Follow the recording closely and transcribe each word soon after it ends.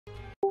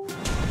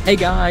Hey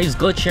guys,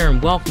 Glitch here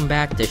and welcome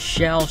back to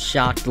Shell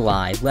Shocked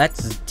Live.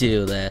 Let's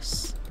do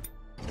this.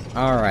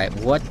 Alright,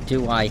 what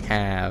do I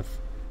have?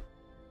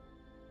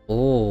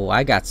 Oh,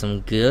 I got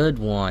some good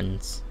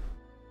ones.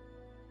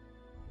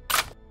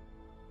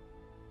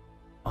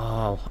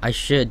 Oh, I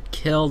should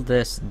kill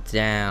this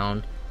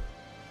down.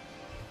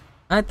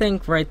 I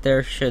think right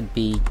there should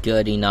be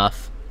good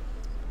enough.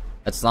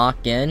 Let's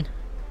lock in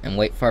and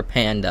wait for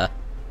Panda.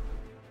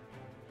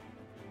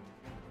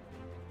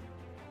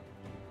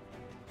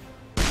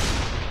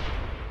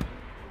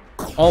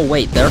 Oh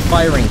wait, they're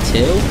firing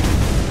too?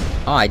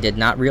 Oh, I did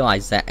not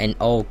realize that, and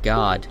oh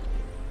god.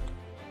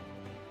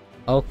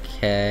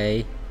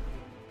 Okay.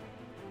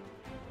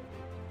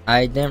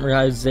 I didn't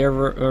realize they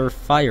were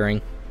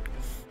firing.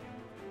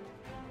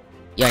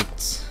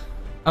 Yikes.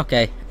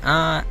 Okay,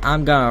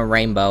 I'm gonna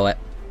rainbow it.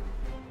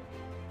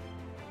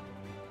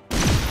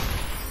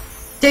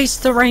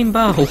 Taste the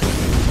rainbow!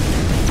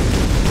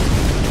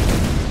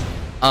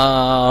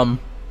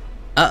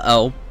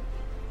 Uh-oh.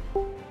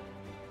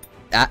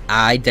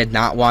 I did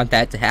not want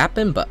that to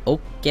happen, but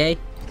okay.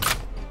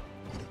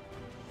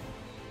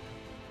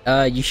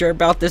 You sure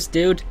about this,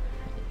 dude?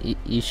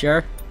 You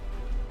sure?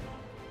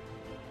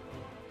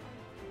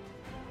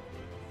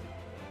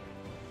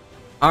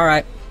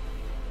 Alright.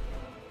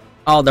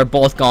 Oh, they're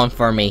both going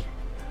for me.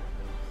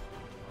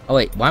 Oh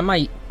wait, why am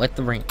I with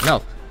the ring?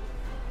 No.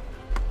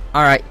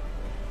 Alright.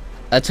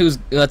 Let's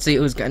see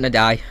who's gonna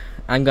die.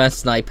 I'm gonna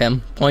snipe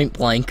him. Point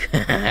blank.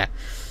 This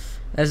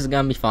is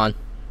gonna be fun.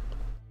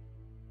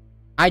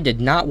 I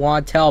did not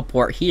want to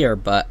teleport here,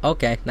 but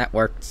okay, that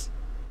works.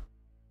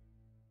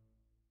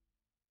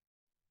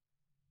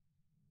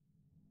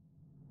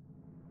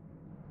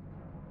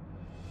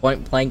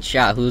 Point blank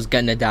shot, who's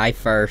gonna die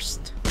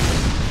first?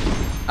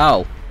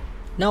 Oh,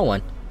 no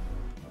one.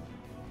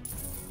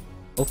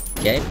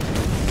 Okay.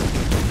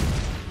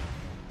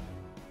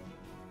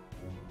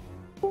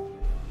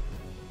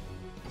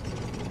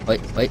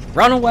 Wait,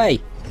 run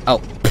away!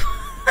 Oh.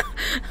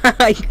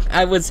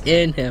 I was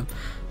in him.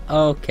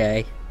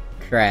 Okay.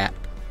 Crap.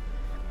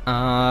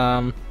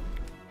 Uh-oh.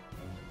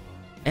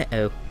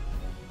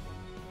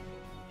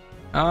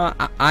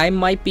 I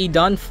might be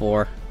done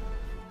for.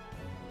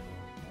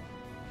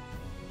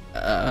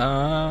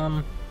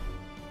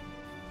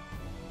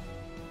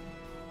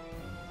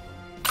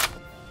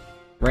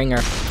 Ringer.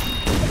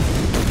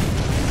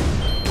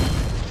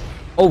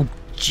 Oh,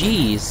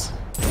 jeez.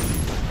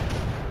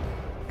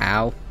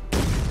 Ow.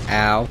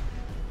 Ow.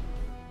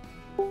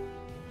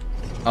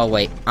 Oh,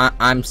 wait.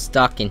 I'm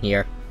stuck in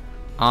here.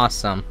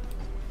 Awesome.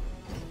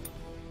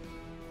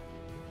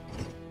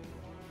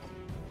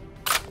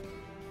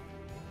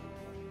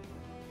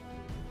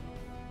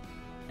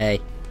 Hey,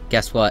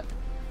 guess what?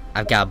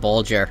 I've got a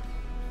Bulger.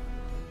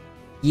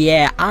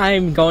 Yeah,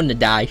 I'm going to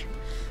die.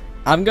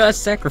 I'm gonna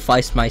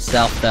sacrifice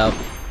myself, though.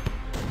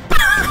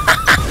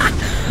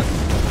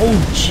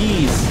 Oh,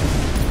 jeez.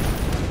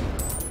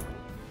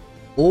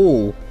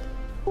 Oh.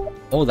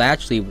 Oh, that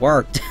actually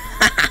worked.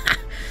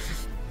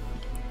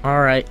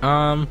 Alright,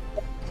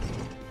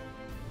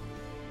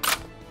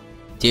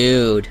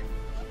 Dude,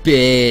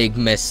 big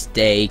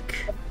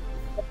mistake.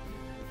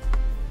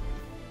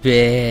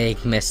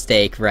 Big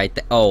mistake right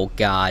there. Oh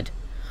god.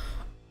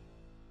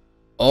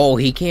 Oh,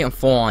 he can't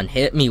full on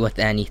hit me with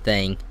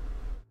anything.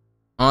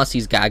 Unless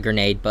he's got a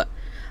grenade, but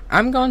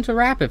I'm going to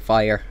rapid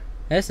fire.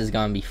 This is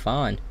gonna be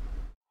fun.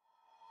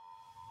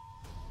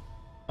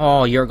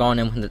 Oh, you're going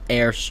in with an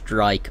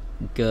airstrike.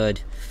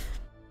 Good.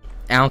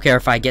 I don't care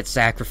if I get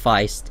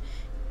sacrificed.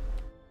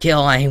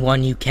 Kill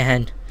anyone you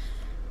can.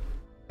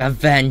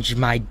 Avenge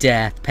my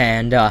death,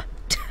 Panda.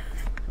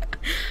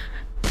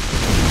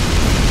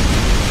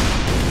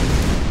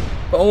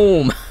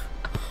 Boom.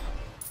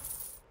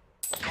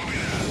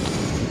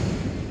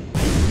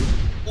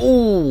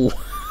 Ooh.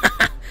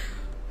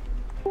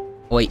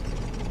 Wait.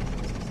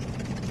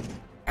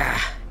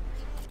 Ah.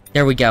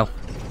 There we go.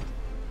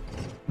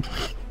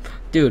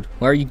 Dude,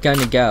 where are you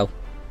gonna go?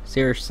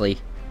 Seriously.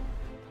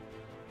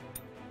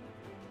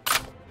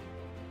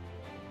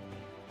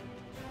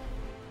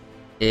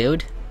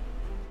 Dude?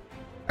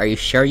 Are you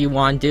sure you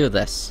want to do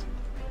this?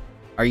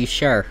 Are you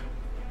sure?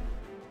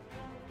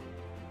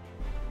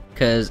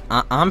 Cause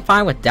I'm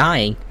fine with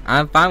dying.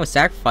 I'm fine with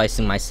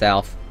sacrificing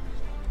myself.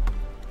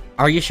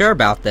 Are you sure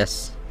about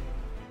this?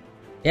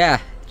 Yeah,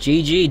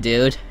 GG,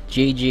 dude.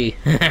 GG.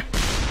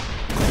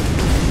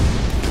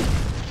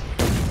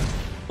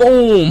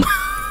 Boom!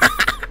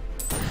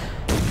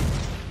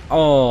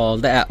 Oh,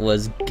 that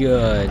was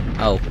good.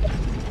 Oh.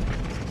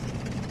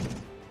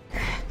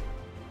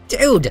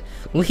 Dude!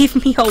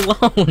 Leave me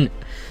alone!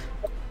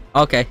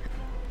 Okay.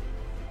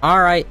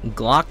 Alright,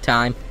 Glock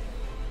time.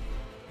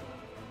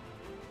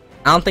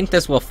 I don't think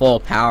this will full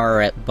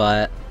power it,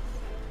 but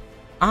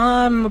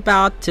I'm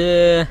about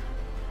to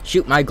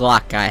shoot my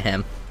Glock at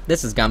him.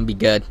 This is gonna be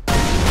good.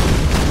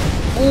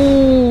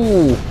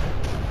 Ooh!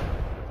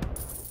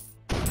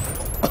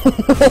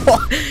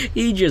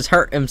 He just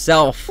hurt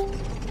himself.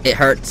 It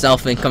hurt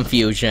self in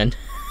confusion.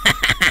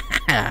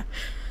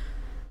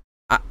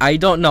 I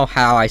don't know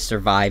how I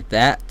survived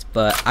that,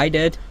 but I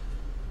did.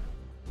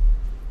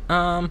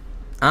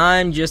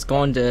 I'm just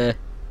going to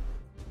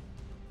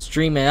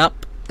stream it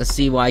up to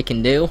see what I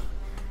can do.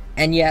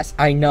 And yes,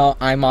 I know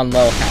I'm on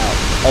low health.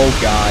 Oh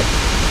god.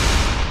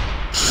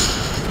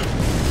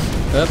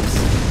 Oops.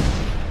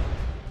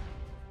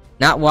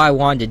 Not what I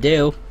wanted to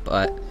do,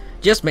 but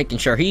just making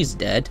sure he's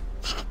dead.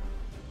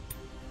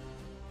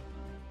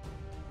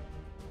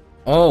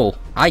 Oh,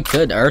 I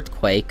could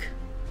earthquake.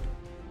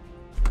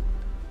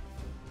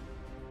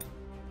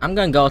 I'm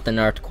gonna go with an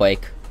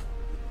earthquake.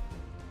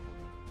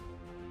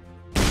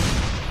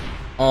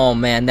 Oh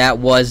man, that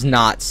was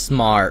not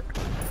smart.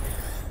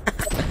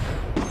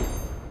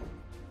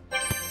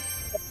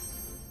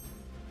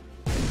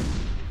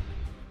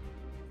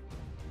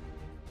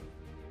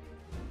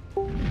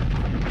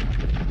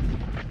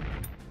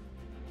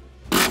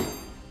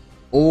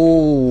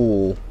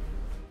 Oh,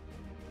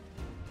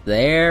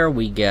 there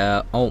we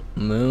go. Oh,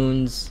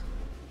 moons.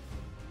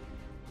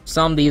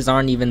 Some of these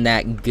aren't even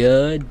that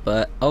good,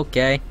 but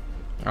okay.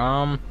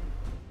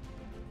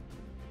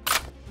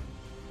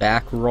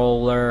 Back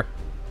roller.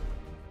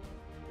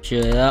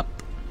 Shut up.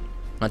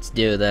 Let's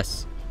do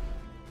this.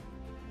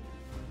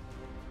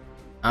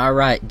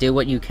 Alright, do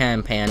what you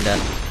can,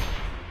 Panda.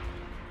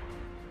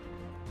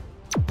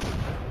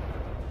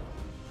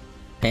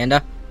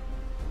 Panda?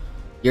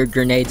 Your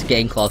grenade's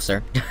getting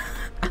closer.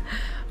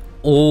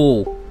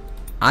 Oh,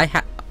 I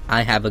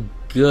have a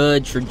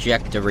good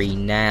trajectory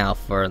now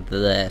for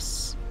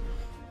this.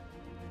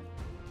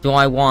 Do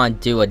I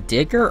want to do a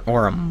digger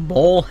or a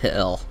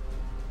molehill?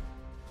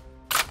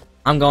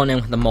 I'm going in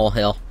with the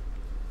molehill.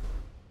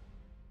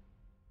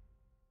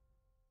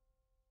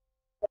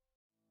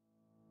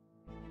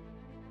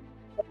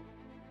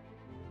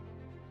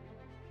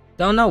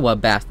 Don't know what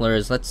Battler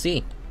is, let's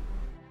see.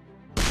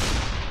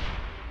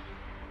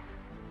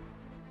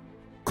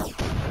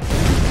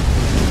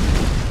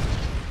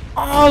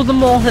 Oh, the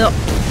molehill!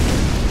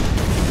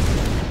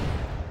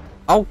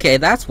 Okay,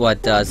 that's what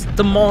it does.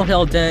 The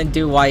molehill didn't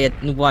do what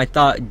I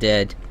thought it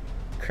did.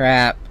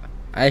 Crap.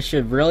 I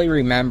should really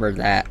remember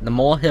that. The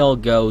molehill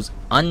goes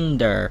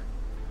under.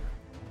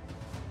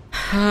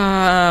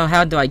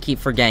 How do I keep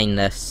forgetting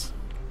this?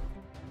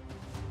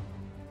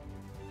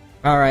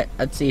 Alright,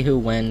 let's see who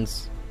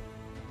wins.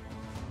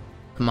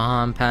 Come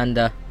on,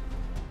 Panda.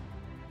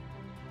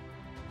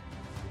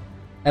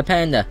 Hey,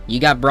 Panda, you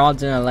got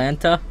broads in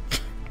Atlanta?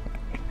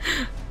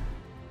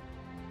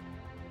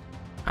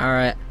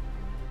 Alright.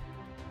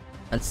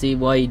 Let's see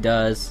what he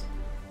does.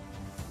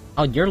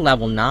 Oh, you're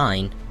level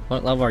 9.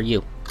 What level are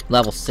you?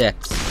 Level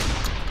 6.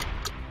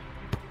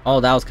 Oh,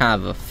 that was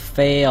kind of a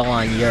fail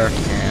on your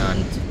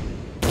hand.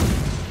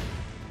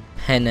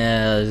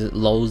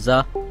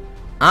 Penaloza.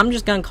 I'm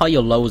just gonna call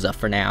you Loza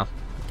for now,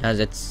 because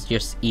it's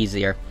just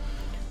easier.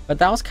 But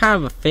that was kind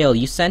of a fail.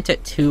 You sent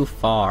it too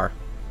far.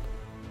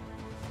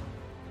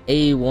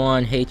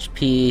 81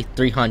 HP,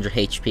 300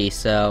 HP,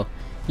 so...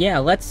 yeah,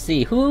 let's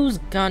see. Who's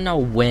gonna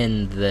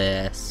win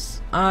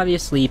this?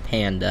 Obviously,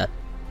 Panda.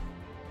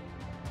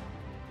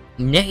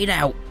 Nade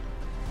out!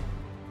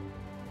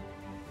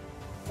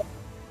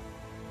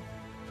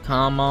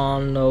 Come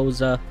on,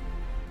 Loza.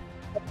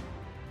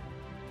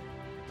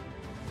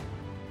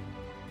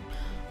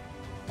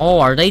 Oh,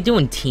 are they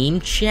doing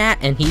team chat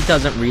and he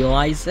doesn't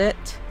realize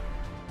it?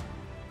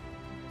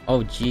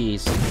 Oh,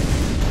 jeez.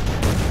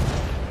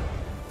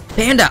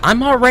 Panda,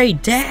 I'm already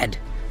dead!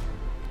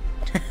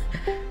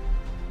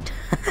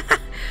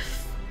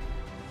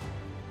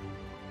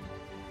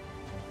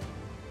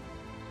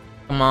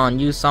 Come on,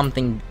 use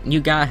something. You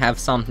gotta have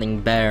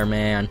something better,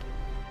 man.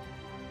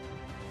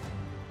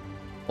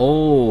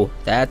 Oh,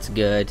 that's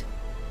good.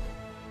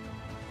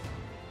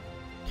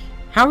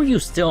 How are you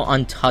still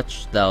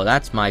untouched, though?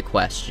 That's my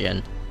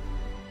question.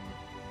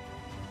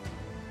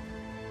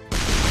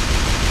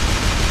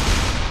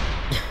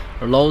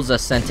 Loza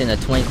sent in a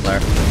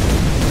Twinkler.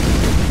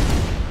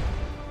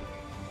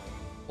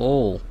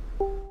 Oh.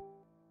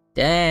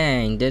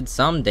 Dang, did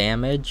some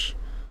damage.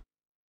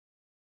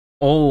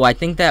 Oh, I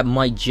think that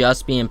might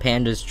just be in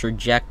Panda's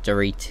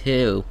trajectory,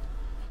 too.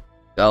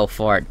 Go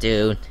for it,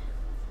 dude.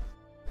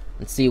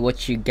 Let's see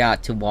what you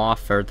got to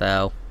offer,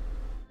 though.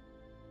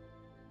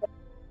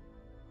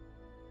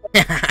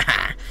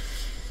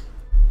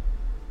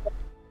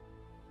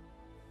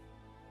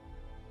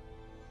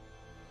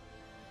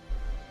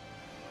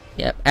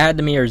 Yep,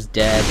 Adamir's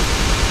dead.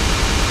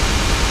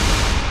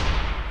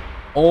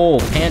 Oh,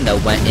 Panda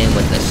went in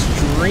with a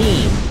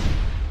stream.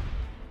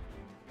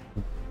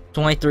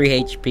 23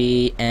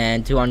 HP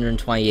and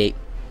 228.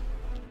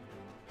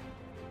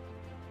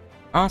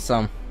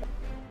 Awesome.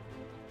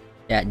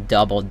 That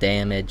double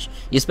damage.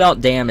 You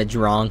spelled damage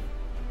wrong.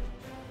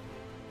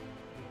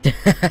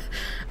 I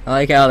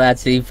like how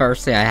that's the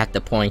first thing I have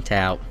to point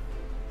out.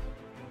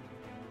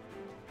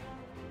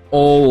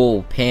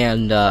 Oh,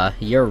 Panda,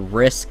 you're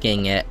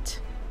risking it.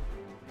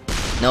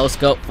 No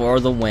scope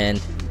for the win.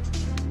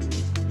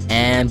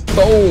 And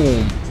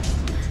boom!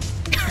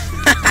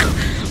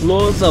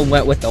 Loza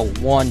went with a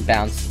 1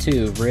 bounce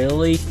too,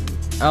 really?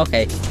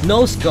 Okay,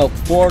 no scope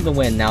for the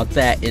win. Now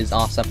that is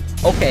awesome.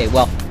 Okay,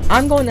 well,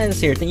 I'm going to end this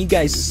here. Thank you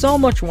guys so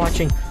much for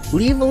watching.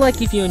 Leave a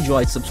like if you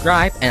enjoyed,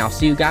 subscribe, and I'll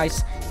see you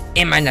guys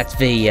in my next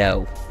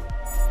video.